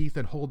its teeth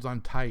and holds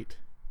on tight.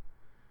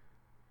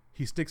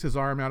 He sticks his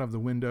arm out of the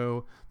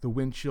window. The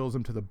wind chills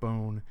him to the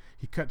bone.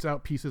 He cuts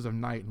out pieces of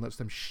night and lets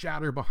them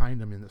shatter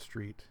behind him in the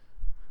street,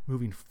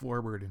 moving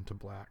forward into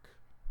black.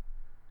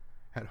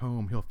 At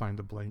home, he'll find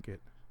a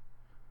blanket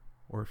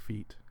or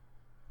feet.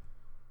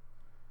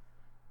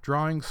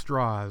 Drawing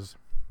straws.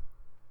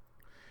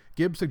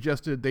 Gibbs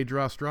suggested they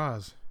draw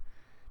straws.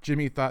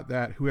 Jimmy thought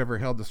that whoever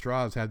held the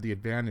straws had the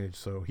advantage,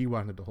 so he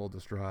wanted to hold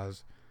the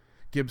straws.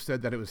 Gibbs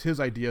said that it was his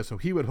idea, so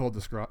he would hold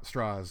the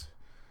straws.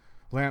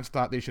 Lance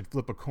thought they should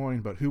flip a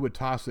coin, but who would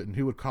toss it and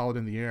who would call it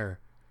in the air?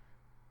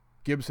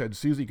 Gibbs said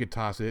Susie could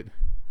toss it.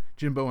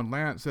 Jimbo and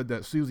Lance said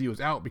that Susie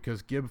was out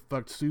because Gibbs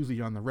fucked Susie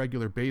on the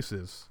regular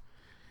basis.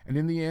 And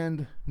in the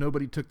end,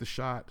 nobody took the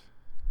shot.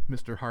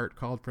 Mr. Hart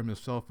called from his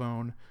cell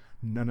phone.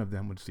 None of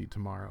them would see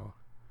tomorrow.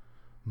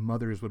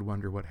 Mothers would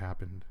wonder what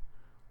happened,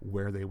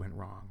 where they went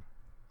wrong.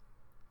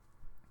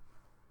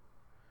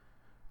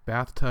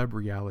 Bathtub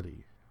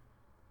reality.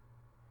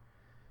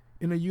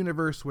 In a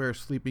universe where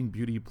Sleeping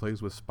Beauty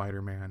plays with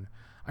Spider-Man,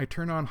 I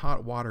turn on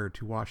hot water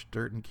to wash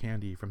dirt and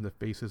candy from the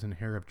faces and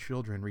hair of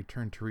children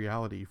returned to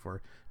reality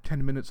for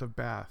 10 minutes of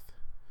bath.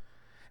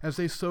 As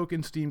they soak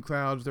in steam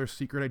clouds, their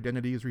secret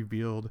identity is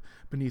revealed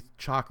beneath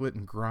chocolate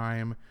and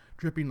grime,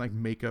 dripping like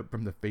makeup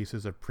from the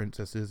faces of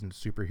princesses and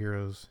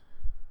superheroes.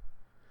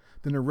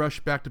 Then a rush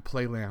back to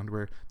Playland,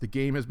 where the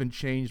game has been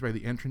changed by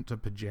the entrance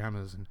of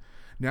pajamas, and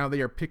now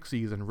they are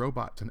pixies and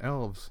robots and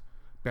elves,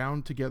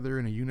 bound together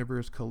in a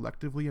universe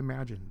collectively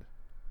imagined.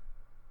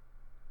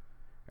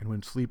 And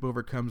when sleep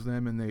overcomes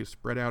them and they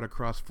spread out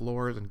across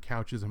floors and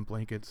couches and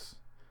blankets,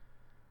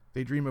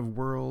 they dream of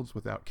worlds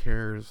without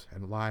cares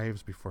and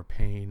lives before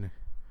pain,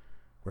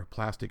 where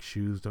plastic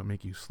shoes don't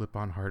make you slip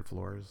on hard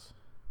floors.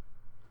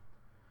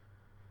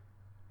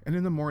 And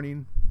in the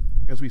morning,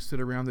 as we sit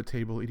around the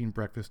table eating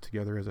breakfast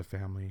together as a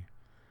family,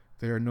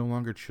 they are no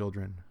longer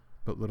children,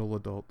 but little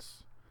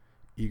adults,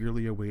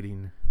 eagerly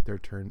awaiting their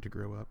turn to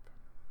grow up.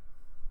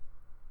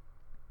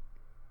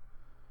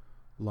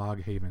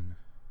 Log Haven.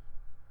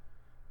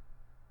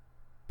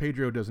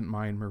 Pedro doesn't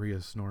mind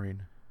Maria's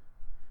snoring.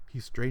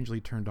 He's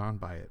strangely turned on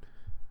by it.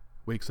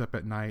 Wakes up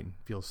at night and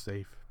feels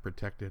safe,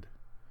 protected.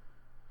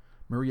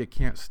 Maria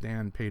can't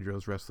stand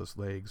Pedro's restless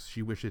legs.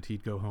 She wishes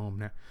he'd go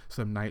home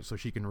some night so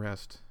she can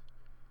rest.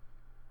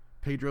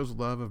 Pedro's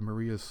love of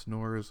Maria's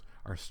snores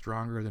are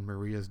stronger than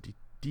Maria's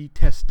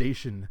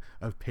detestation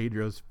of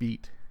Pedro's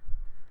feet.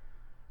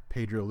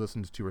 Pedro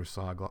listens to her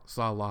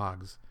saw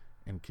logs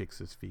and kicks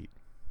his feet.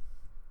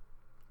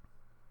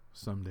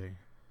 Someday.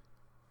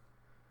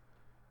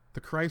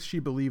 The Christ she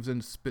believes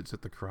in spits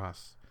at the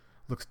cross,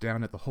 looks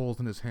down at the holes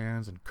in his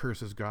hands and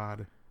curses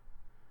God.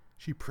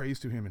 She prays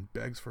to him and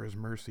begs for his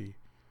mercy.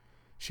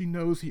 She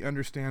knows he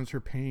understands her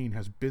pain,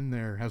 has been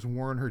there, has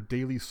worn her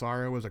daily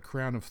sorrow as a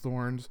crown of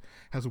thorns,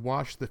 has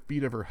washed the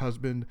feet of her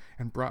husband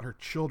and brought her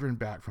children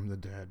back from the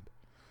dead,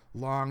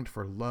 longed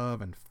for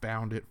love and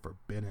found it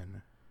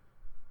forbidden.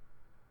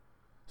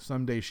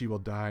 Someday she will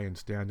die and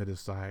stand at his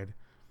side,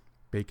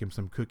 bake him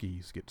some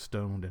cookies, get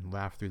stoned and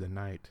laugh through the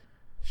night,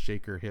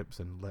 shake her hips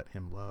and let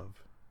him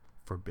love,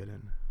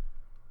 forbidden.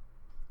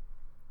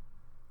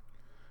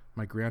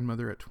 My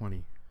grandmother at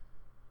 20.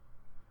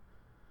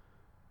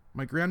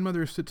 My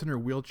grandmother sits in her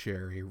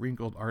wheelchair, a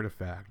wrinkled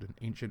artifact, an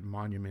ancient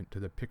monument to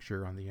the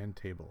picture on the end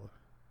table.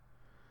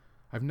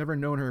 I've never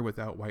known her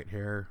without white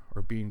hair,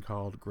 or being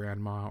called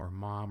grandma or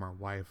mom or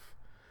wife.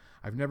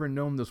 I've never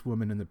known this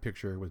woman in the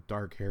picture with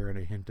dark hair and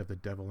a hint of the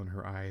devil in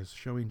her eyes,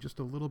 showing just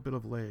a little bit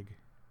of leg.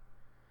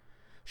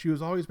 She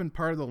has always been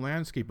part of the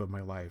landscape of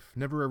my life,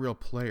 never a real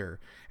player,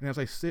 and as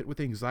I sit with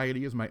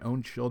anxiety as my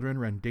own children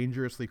run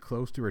dangerously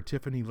close to her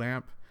Tiffany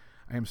lamp,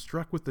 I am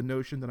struck with the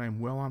notion that I am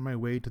well on my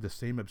way to the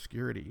same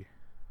obscurity.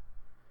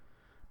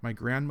 My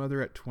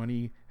grandmother at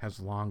 20 has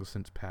long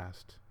since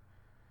passed,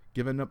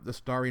 given up the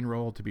starring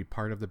role to be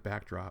part of the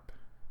backdrop,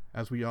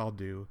 as we all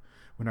do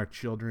when our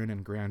children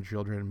and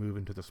grandchildren move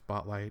into the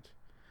spotlight,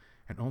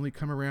 and only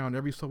come around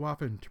every so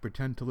often to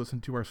pretend to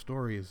listen to our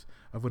stories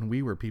of when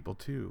we were people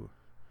too,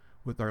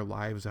 with our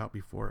lives out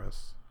before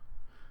us,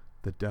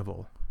 the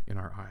devil in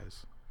our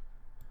eyes.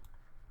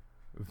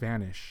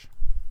 Vanish.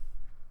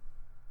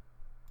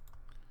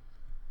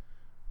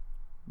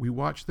 We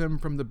watch them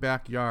from the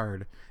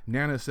backyard.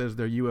 Nana says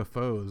they're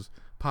UFOs.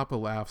 Papa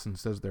laughs and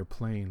says they're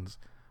planes.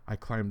 I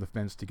climb the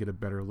fence to get a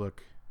better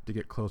look, to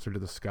get closer to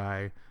the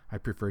sky. I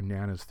prefer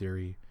Nana's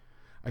theory.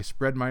 I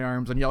spread my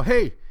arms and yell,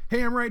 "Hey!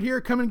 Hey, I'm right here!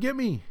 Come and get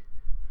me!"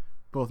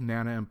 Both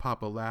Nana and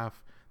Papa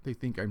laugh. They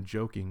think I'm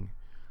joking.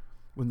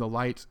 When the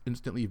lights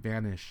instantly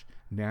vanish,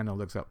 Nana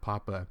looks at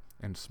Papa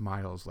and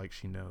smiles like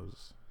she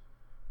knows.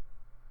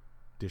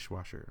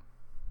 Dishwasher.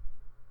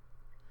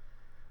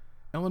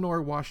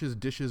 Eleanor washes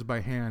dishes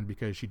by hand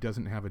because she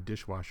doesn't have a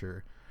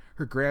dishwasher.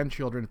 Her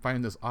grandchildren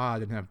find this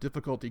odd and have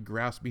difficulty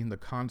grasping the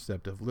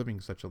concept of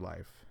living such a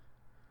life.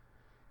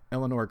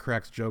 Eleanor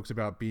cracks jokes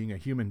about being a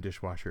human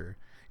dishwasher,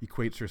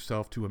 equates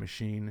herself to a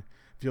machine,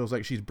 feels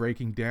like she's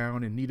breaking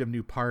down in need of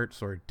new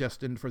parts or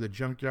destined for the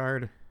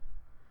junkyard.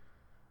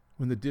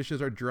 When the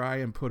dishes are dry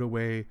and put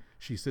away,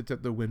 she sits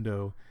at the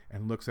window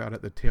and looks out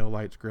at the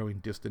taillights growing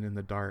distant in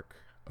the dark,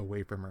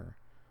 away from her,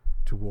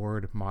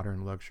 toward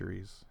modern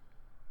luxuries.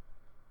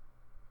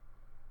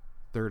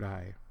 Third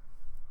eye.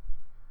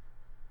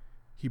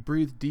 He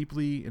breathed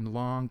deeply in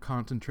long,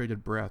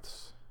 concentrated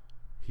breaths.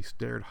 He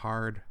stared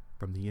hard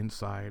from the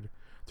inside,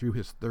 through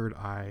his third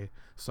eye,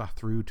 saw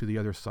through to the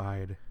other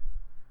side.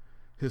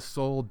 His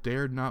soul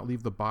dared not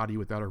leave the body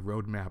without a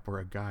roadmap or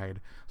a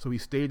guide, so he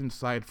stayed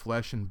inside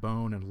flesh and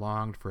bone and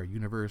longed for a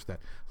universe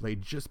that lay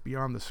just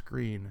beyond the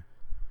screen,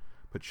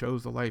 but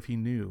chose the life he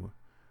knew,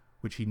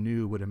 which he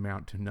knew would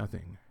amount to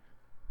nothing.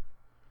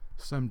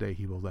 Someday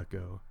he will let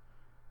go,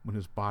 when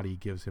his body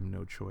gives him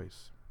no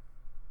choice.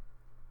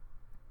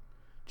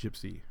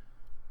 Gypsy.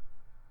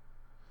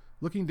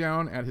 Looking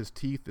down at his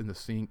teeth in the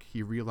sink,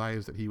 he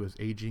realized that he was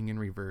aging in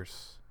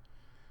reverse.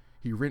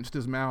 He rinsed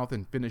his mouth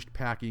and finished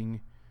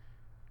packing.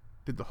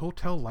 Did the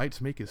hotel lights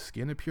make his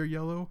skin appear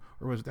yellow,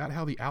 or was that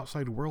how the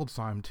outside world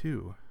saw him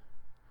too?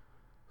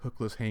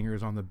 Hookless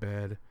hangers on the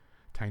bed,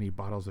 tiny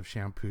bottles of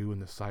shampoo in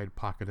the side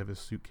pocket of his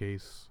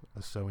suitcase,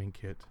 a sewing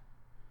kit.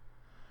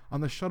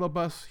 On the shuttle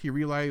bus, he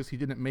realized he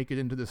didn't make it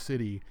into the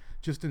city,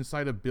 just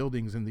inside of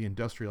buildings in the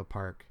industrial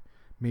park.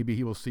 Maybe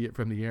he will see it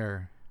from the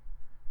air.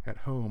 At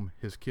home,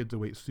 his kids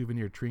await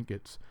souvenir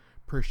trinkets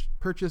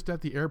purchased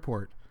at the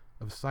airport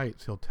of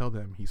sights he'll tell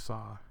them he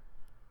saw.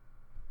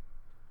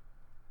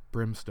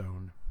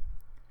 Brimstone.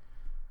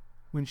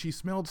 When she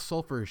smelled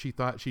sulfur, she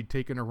thought she'd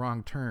taken a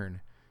wrong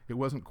turn. It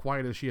wasn't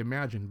quite as she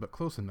imagined, but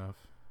close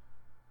enough.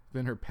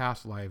 Then her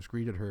past lives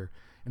greeted her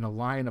in a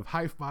line of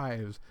high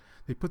fives.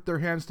 They put their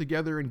hands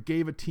together and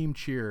gave a team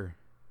cheer.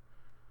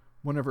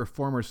 One of her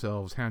former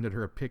selves handed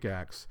her a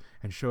pickaxe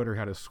and showed her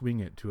how to swing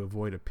it to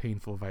avoid a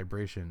painful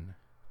vibration.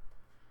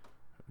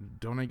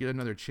 Don't I get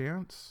another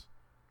chance?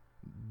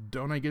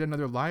 Don't I get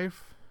another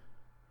life?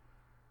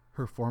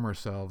 Her former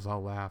selves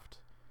all laughed.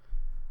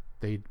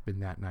 They'd been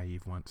that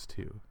naive once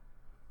too.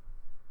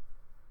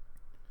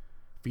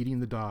 Feeding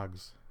the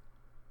dogs.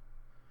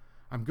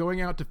 I'm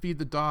going out to feed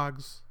the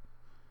dogs.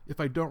 If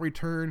I don't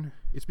return,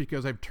 it's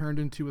because I've turned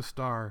into a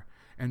star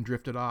and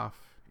drifted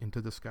off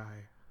into the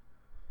sky.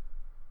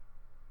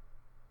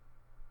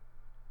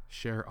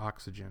 Share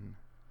oxygen.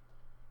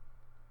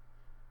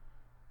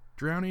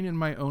 Drowning in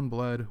my own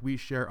blood, we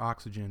share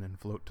oxygen and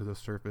float to the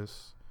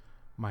surface.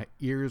 My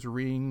ears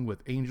ring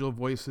with angel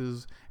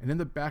voices, and in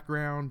the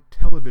background,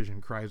 television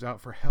cries out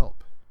for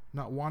help,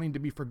 not wanting to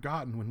be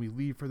forgotten when we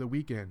leave for the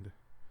weekend.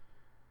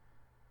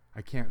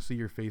 I can't see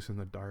your face in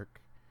the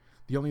dark.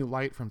 The only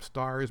light from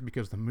stars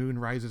because the moon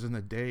rises in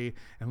the day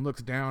and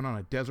looks down on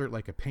a desert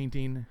like a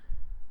painting.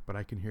 But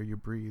I can hear you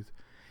breathe,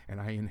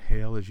 and I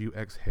inhale as you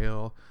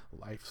exhale,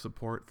 life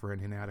support for an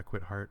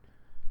inadequate heart.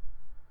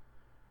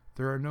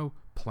 There are no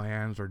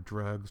plans or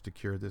drugs to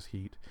cure this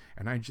heat,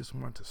 and I just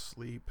want to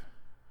sleep,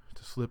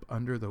 to slip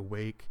under the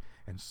wake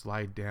and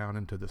slide down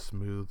into the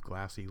smooth,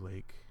 glassy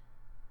lake.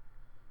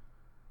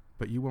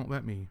 But you won't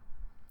let me.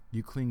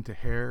 You cling to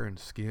hair and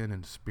skin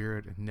and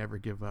spirit and never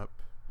give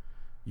up.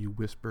 You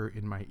whisper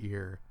in my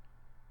ear,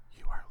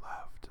 you are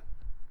loved.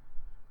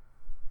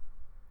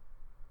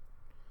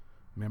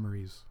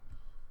 Memories.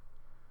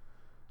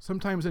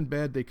 Sometimes in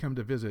bed they come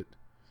to visit.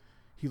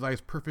 He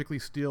lies perfectly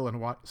still and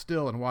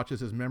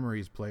watches his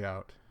memories play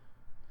out.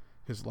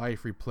 His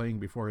life replaying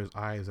before his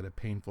eyes at a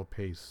painful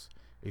pace.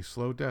 A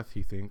slow death,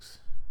 he thinks.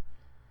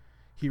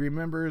 He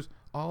remembers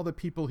all the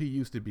people he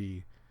used to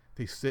be.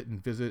 They sit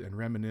and visit and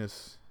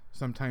reminisce.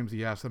 Sometimes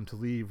he asks them to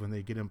leave when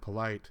they get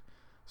impolite.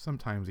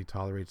 Sometimes he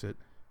tolerates it.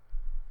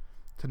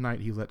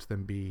 Tonight he lets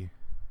them be.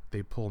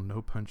 They pull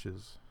no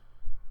punches.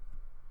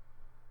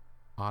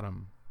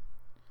 Autumn.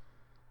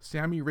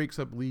 Sammy rakes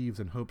up leaves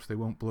and hopes they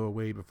won't blow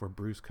away before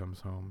Bruce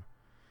comes home.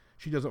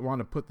 She doesn't want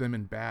to put them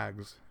in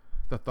bags.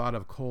 The thought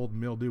of cold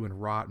mildew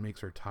and rot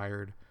makes her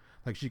tired,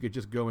 like she could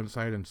just go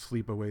inside and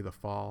sleep away the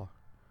fall.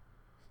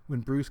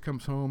 When Bruce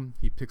comes home,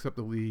 he picks up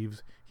the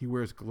leaves. He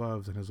wears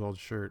gloves and his old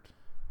shirt.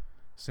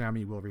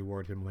 Sammy will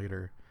reward him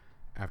later,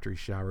 after he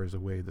showers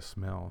away the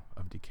smell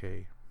of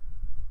decay.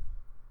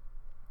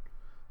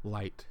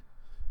 Light.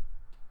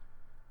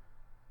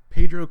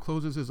 Pedro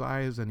closes his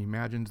eyes and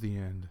imagines the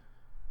end.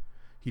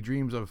 He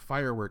dreams of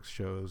fireworks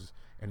shows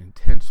and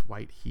intense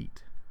white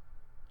heat.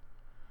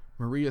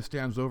 Maria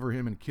stands over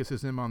him and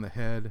kisses him on the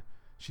head.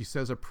 She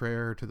says a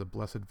prayer to the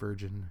Blessed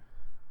Virgin.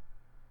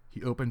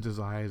 He opens his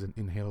eyes and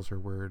inhales her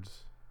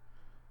words,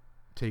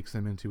 takes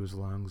them into his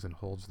lungs and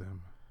holds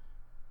them.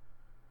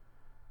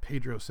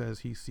 Pedro says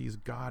he sees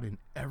God in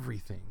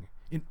everything,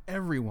 in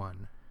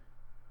everyone.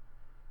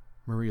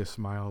 Maria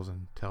smiles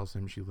and tells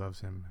him she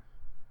loves him.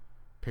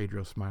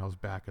 Pedro smiles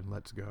back and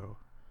lets go.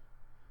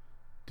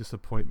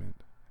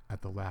 Disappointment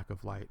at the lack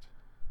of light.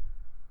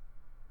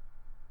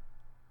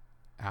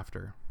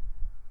 After.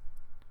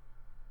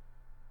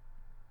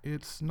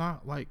 It's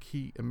not like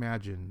he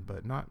imagined,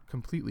 but not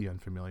completely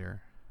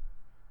unfamiliar.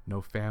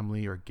 No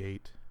family or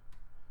gate,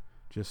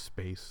 just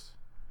space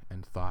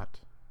and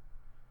thought.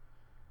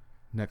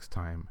 Next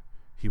time,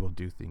 he will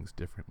do things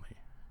differently.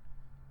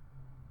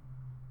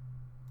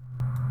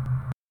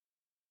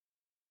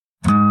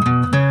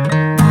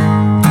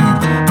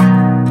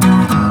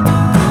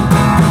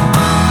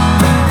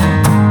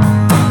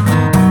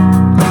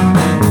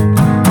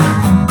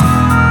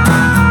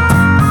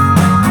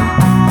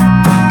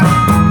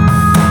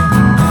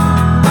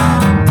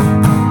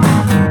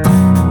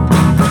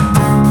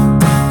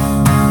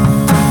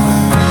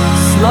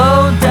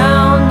 Slow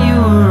down, you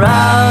are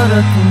out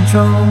of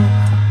control.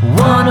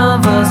 One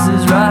of us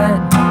is right,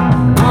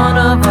 one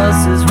of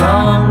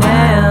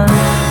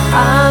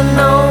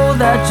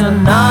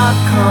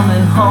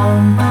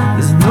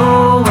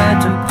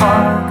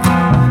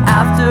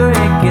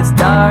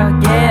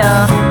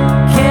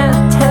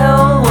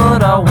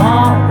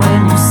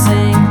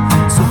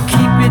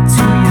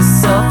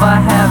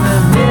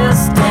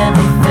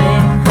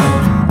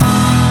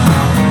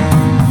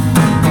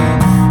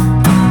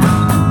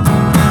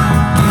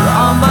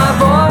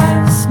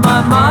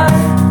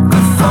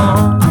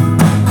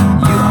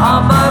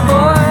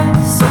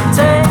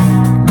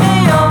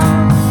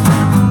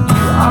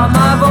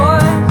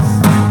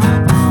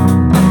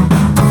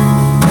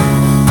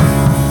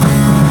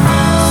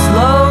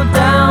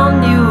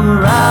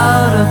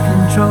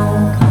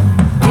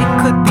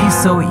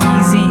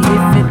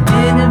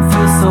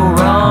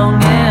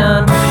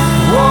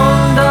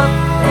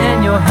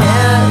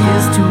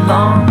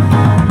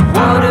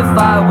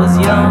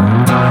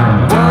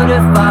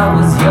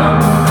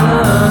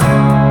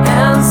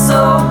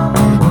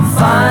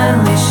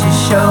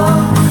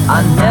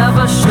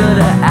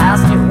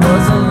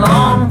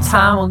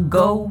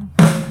ago.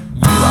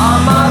 You are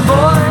my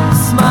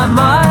voice, my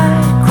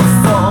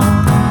microphone.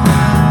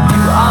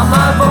 You are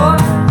my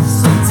voice,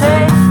 so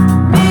take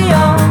me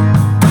on.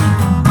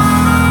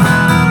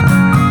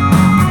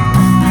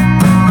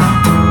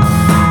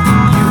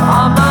 You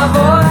are my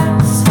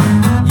voice,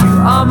 you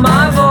are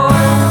my voice.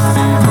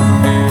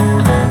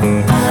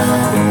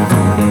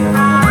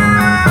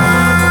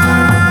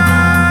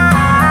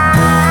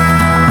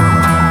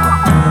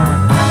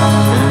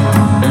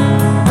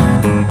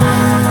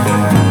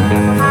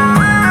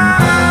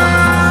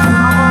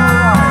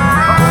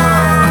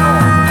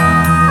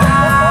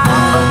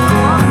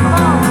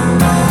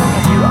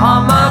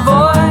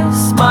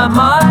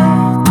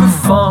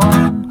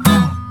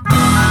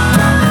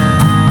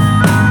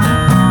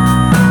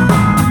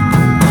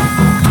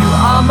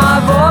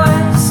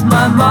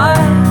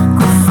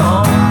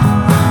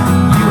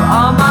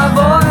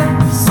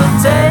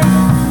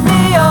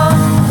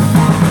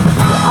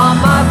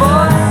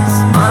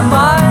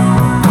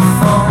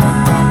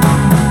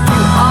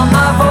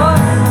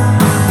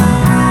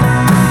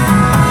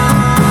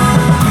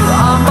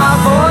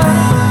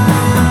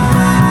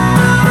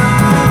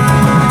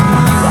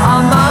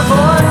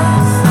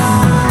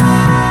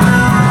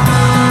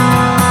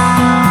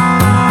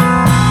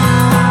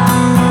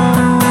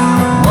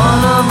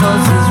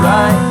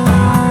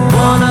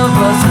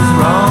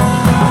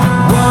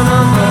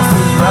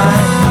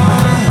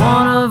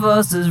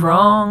 Is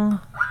wrong.